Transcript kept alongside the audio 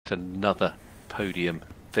yet another podium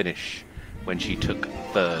finish when she took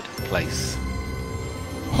third place.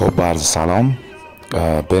 خب عرض سلام.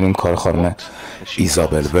 بریم کار خانم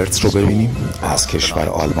ایزابل ورتز رو ببینیم از کشور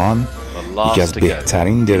آلمان، یکی از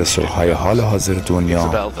بهترین درسورهای حال حاضر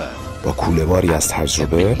دنیا با کوله‌باری از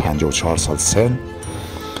تجربه، 54 سال سن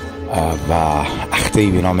و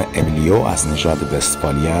اخته‌ای به نام امیلیو از نژاد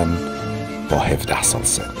وستفالیان با 17 سال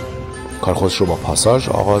سن. کار خودش رو با پاساژ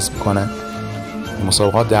آغاز میکنه.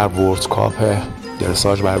 مسابقات در ورلد کاپ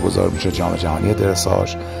درساژ برگزار میشه. جام جهانی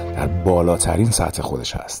درساژ در بالاترین سطح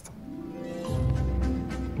خودش هست.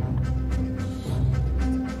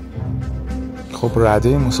 خب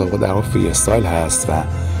رده مسابقه در واقع فری استایل هست و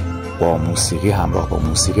با موسیقی همراه با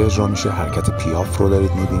موسیقی اجرا میشه. حرکت پیاف رو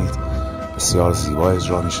دارید میبینید، بسیار زیبا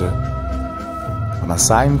اجرا میشه و من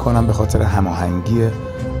سعی میکنم به خاطر هماهنگی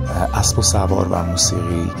اسب و سوار و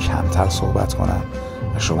موسیقی کمتر صحبت کنم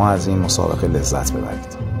و شما از این مسابقه لذت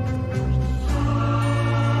ببرید.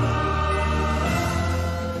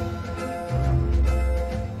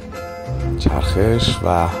 چرخش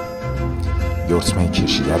و یورتمه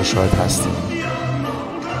کشیده رو شاید هستیم.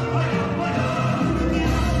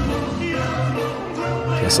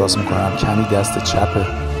 احساس میکنم کمی دست چپ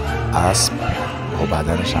اسب با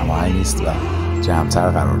بدنش هماهنگ نیست و جمع‌تر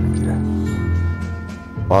قرار میگیره.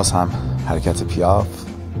 باز هم حرکت پیاف.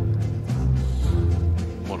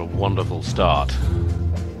 What a wonderful start.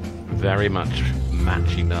 Very much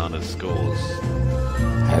matching Nana's scores.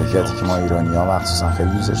 حرکتی که ما ایرانی‌ها مخصوصا خیلی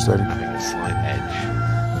دوستش داریم.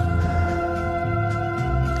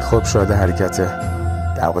 خب شاید حرکت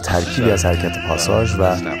در واقع ترکیبی از حرکت پاساژ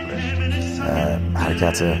و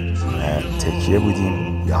حرکت تکیه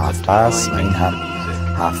بودیم یا هفت پس و این هم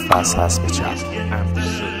هفت پس هست به چپ.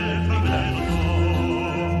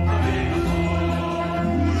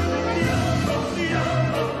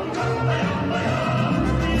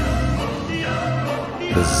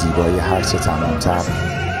 به زیبایی هرچه تمامتر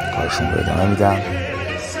کارشون رو ادامه میدن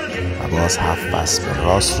و باز هفت پس به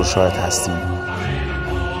راست رو شاید هستیم.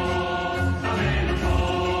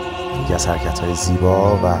 یکی از حرکت های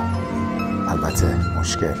زیبا و البته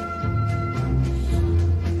مشکل.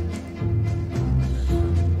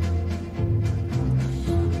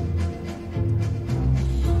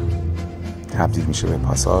 تبدیل میشه به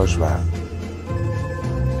پاساژ و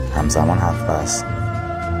همزمان هفت پس.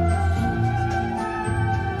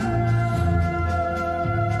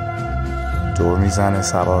 دور میزنه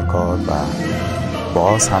سوارکار و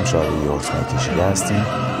باز هم شاید یورتمه کشیده هستیم.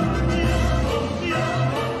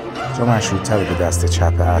 جا مشروط‌تره که دست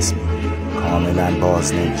چپ اسب کاملا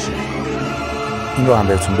باز نمیشه. این رو هم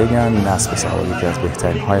بهتون بگم، این اسب سوار یکی از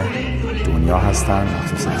بهترین های دنیا هستن،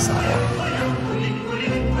 مخصوصا سوار.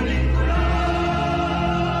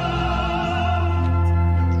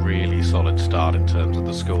 Really solid start in terms of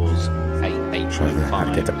the scores. شاید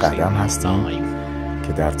حرکت قدم هستیم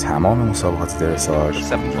که در تمام مسابقات درساژ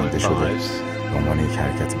دیده شده به عنوان یک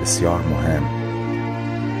حرکت بسیار مهم.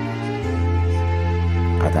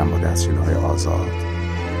 قدم با دستشوی‌های آزاد.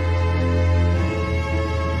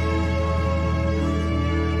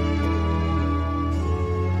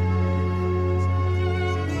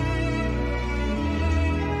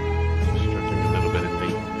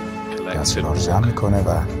 دستشوی‌ها رو جمع میکنه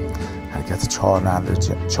و حرکت چهار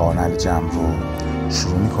نعل جمع رو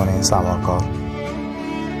شروع میکنه این سوارکار.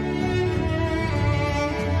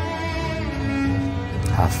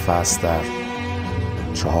 هفت فصل در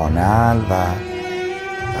چهار نعل و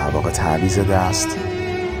در واقع تعویض دست که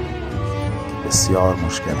بسیار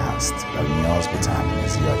مشکل هست و نیاز به تمرین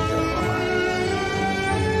زیادی داره.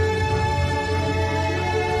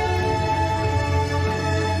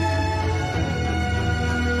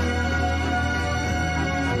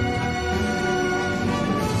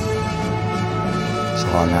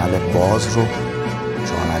 چهار نعل باز رو،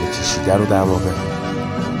 چهار نعل کشیده رو در واقع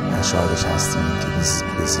شاهدش هستیم که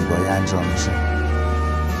به زیبایی انجام میشه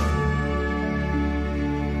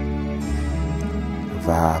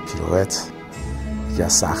و پیروت یکی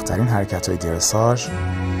از سخت‌ترین حرکت‌های درساژ که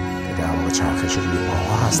در واقع چرخش روی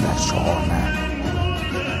پاها هست در چهار نعل.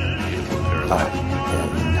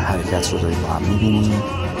 این حرکت رو داریم با هم می‌بینیم.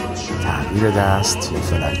 تغییر دست یا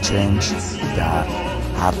فلک چنج در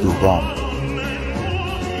هر دو گام.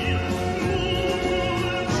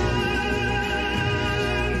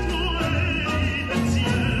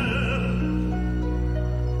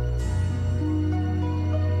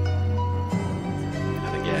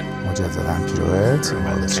 مجدداً پیروت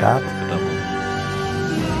مورد چپ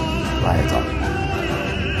و ادامه.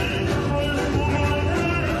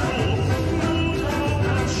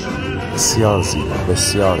 بسیار زیبا،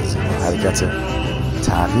 بسیار زیبا. حرکت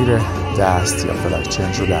تغییر دست یا فلاک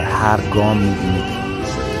چنج رو در هر گام میبینید.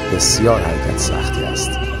 بسیار حرکت سختی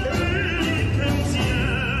است.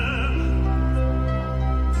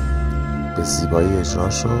 به زیبایی اجرا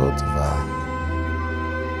شد و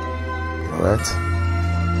روایت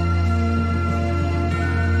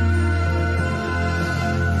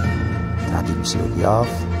تبدیل میشه به بیاف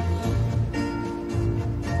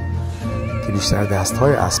که بیشتر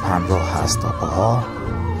دستهای اسب همراه هست تا پاها.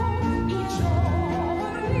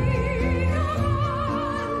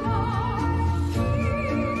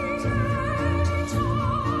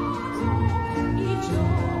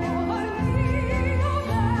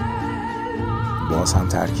 باز هم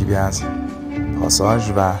ترکیبی از پاساژ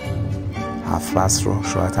و هفت بس رو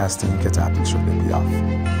شاهد هستیم که تبدیل شد به بیاف.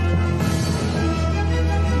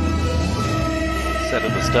 Said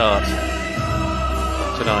at the start,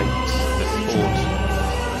 tonight the sport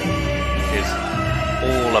is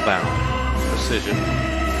all about precision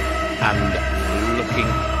and looking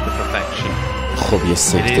for perfection. خب یه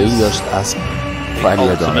سکته‌ای داشت از ولی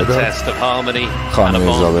ادامه داد. خانم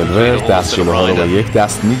ایزابل ورت دست جلوها رو با یک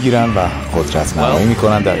دست میگیرن و قدرت نمایی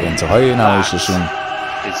میکنن در انتهای نمایششون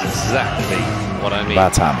و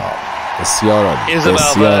تمام. بسیار عالی.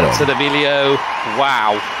 بسیار عالی.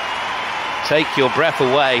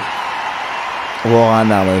 واقعا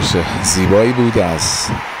نمایش زیبایی بود از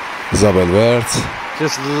ایزابل ورت و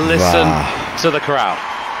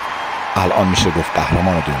الان میشه گفت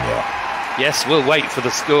قهرمان دنیا. Yes, we'll wait for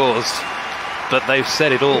the scores, but they've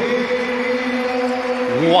said it all.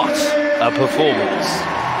 What a performance.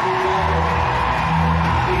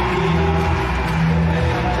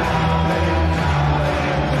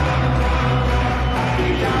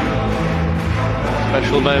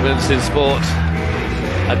 Special moments in sport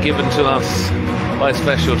are given to us by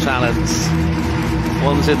special talents.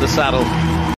 One's in the saddle,